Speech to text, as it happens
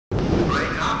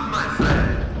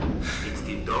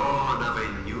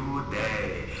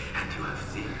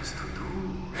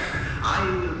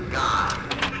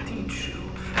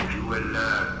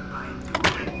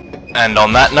And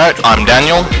on that note, I'm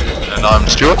Daniel. And I'm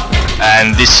Stuart.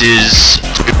 And this is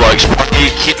Blokes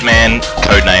Hitman,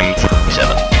 codename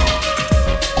 47.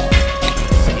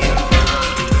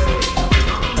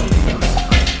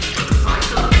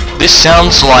 This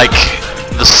sounds like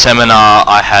the seminar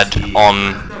I had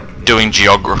on doing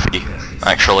geography,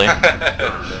 actually.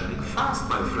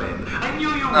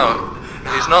 No,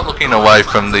 he's not looking away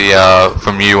from the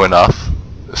from you enough,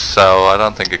 so I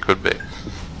don't think it could be.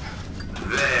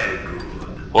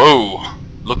 Whoa,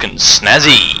 looking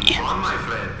snazzy.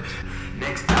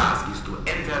 Next task is to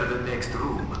enter the next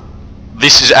room.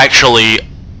 This is actually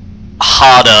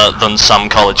harder than some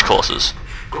college courses.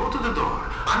 Go to the door,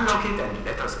 unlock it, and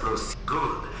let us proceed.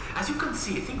 Good. As you can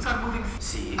see, things are moving.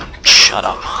 See? Shut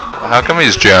up. How come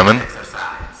he's German?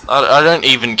 I don't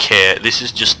even care. This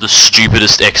is just the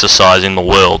stupidest exercise in the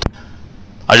world.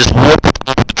 I just walk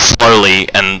slowly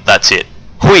and that's it.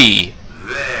 Hui!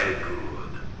 Very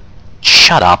good.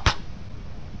 Shut up.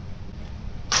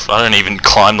 I don't even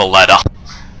climb the ladder.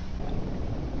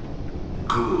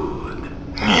 Good.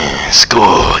 Yes,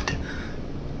 good.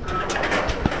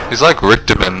 He's like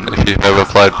Richterman if you've ever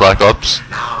played Black Ops.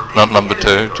 Not number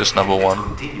 2, just number 1.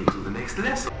 Continue to the next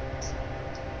lesson.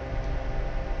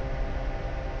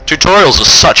 Tutorials are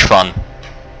such fun.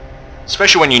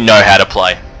 Especially when you know how to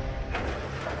play.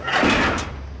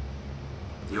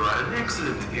 You are an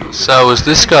excellent pupil. So is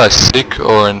this guy sick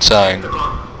or insane? The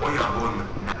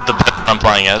person I'm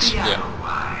playing as. Yeah.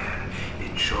 The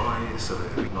choice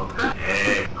of not good.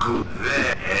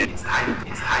 It's time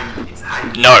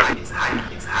No. It's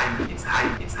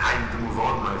time to move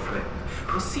on, my friend.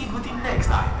 Proceed with the next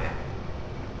item.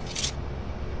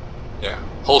 Yeah.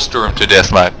 Holster him to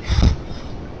death, mate.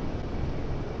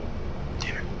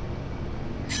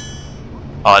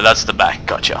 Oh, that's the back.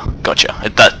 Gotcha.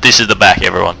 This is the back,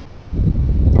 everyone.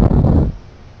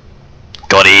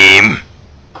 Got him.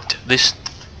 This.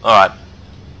 Alright.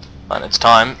 And it's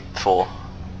time for...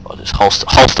 I'll just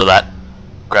holster that.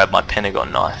 Grab my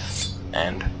Pentagon knife.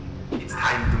 And... It's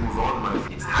time to move on, my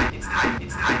friend.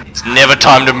 It's never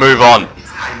time to move on.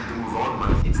 It's time to move on, my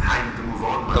friend. It's time to move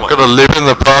on, my I've got to live in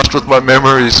the past with my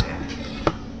memories.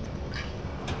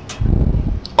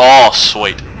 Oh,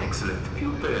 sweet. excellent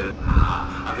pupil.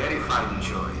 A very fine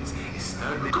choice.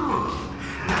 Certainly good.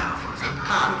 Now for some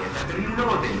target and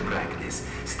reloading practice.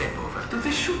 Step over to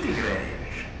the shooting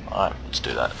range. Alright, let's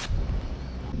do that.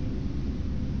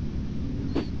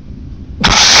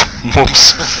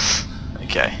 Whoops.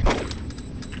 Okay.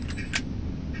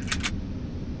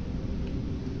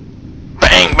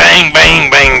 Bang, bang, bang,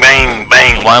 bang, bang,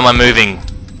 bang. Why am I moving?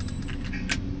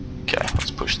 Okay,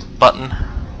 let's push the button.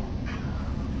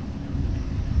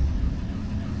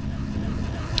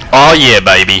 Oh yeah,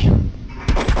 baby.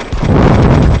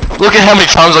 Look at how many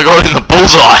times I got in the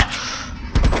bullseye.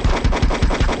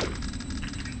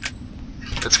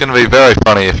 It's going to be very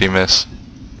funny if you miss.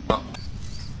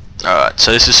 Alright,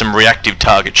 so this is some reactive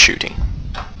target shooting.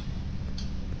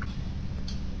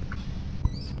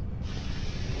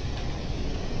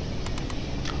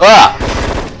 Ah!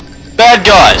 Bad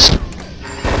guys!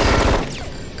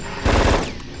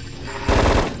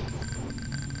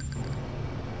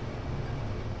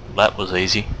 That was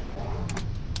easy.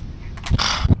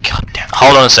 God damn.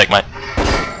 Hold on a sec, mate.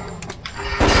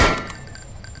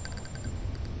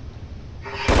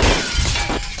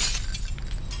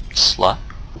 Slut.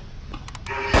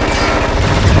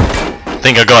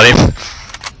 Think I got him.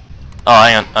 Oh,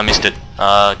 hang on. I missed it.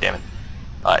 Damn it.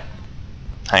 Alright.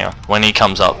 Hang on. When he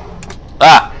comes up.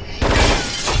 Ah!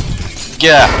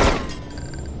 Yeah.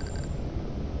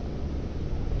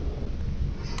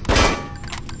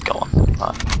 Go on.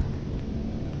 Alright.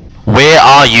 Where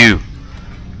are you?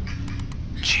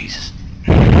 Jesus.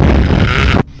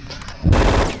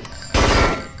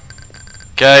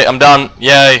 Okay, I'm done.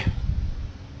 Yay.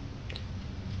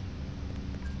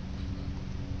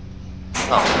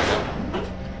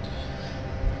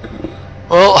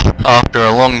 Well, after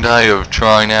a long day of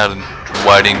trying out and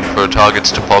waiting for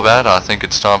targets to pop out, I think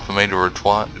it's time for me to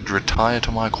retire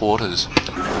to my quarters.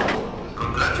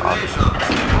 Congratulations.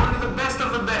 Only the best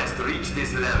of the best reach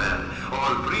this level.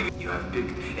 All previous you have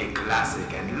picked a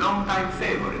classic and long-time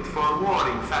favorite for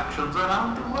warring factions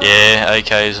around the world. Yeah,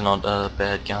 AK is not a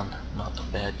bad gun. Not a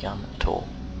bad gun at all.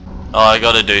 Oh, I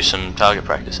gotta do some target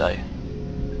practice, eh?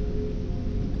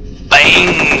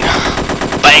 Bang!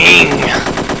 Bang!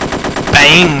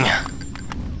 Bang!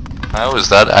 How is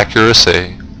that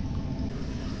accuracy?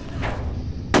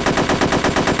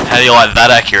 How do you like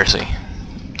that accuracy?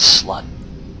 Slut.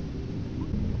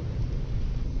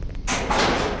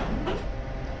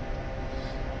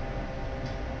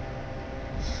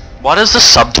 Why does the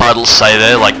subtitles say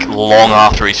there, like, long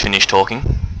after he's finished talking?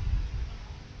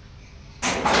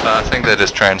 I think they're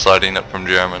just translating it from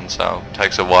German, so it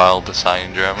takes a while to say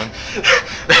in German.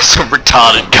 There's some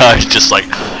retarded guys just like,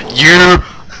 you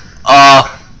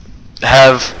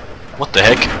have... What the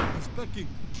heck?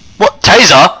 What?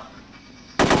 Taser?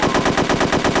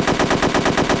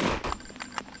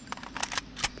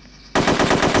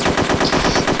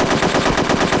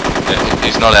 Yeah,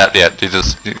 he's not out yet.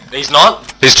 He's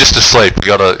not? He's just asleep.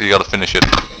 You gotta finish it.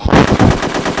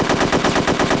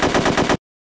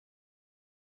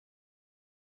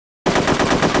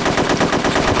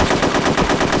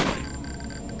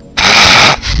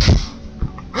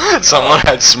 Someone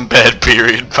had some bad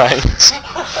period pains.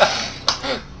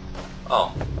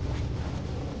 Oh.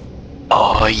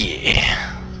 Oh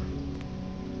yeah.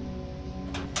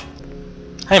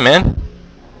 Hey man.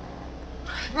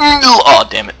 Oh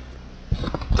damn it.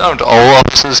 Don't all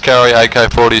officers carry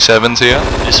AK-47s here?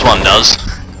 This one does.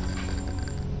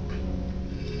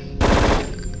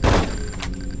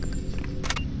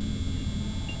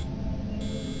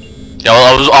 Yeah,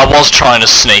 well, I was trying to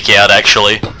sneak out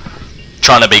actually.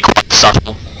 Trying to be quite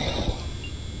subtle.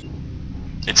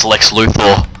 It's Lex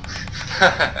Luthor.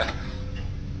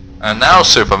 And now,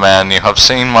 Superman, you have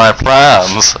seen my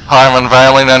plans. I'm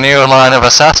unveiling a new line of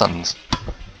assassins.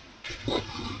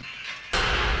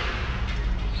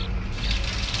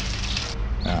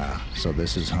 Ah, so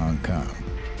this is Hong Kong.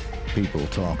 People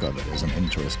talk of it as an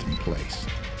interesting place,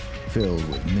 filled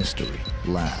with mystery,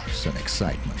 laughs, and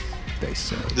excitement, they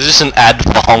say. Is this an ad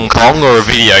for Hong Kong or a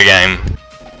video game?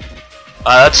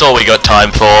 That's all we got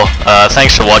time for.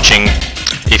 Thanks for watching.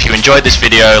 If you enjoyed this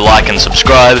video, like and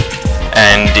subscribe.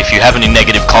 And if you have any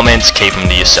negative comments, keep them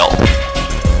to yourself.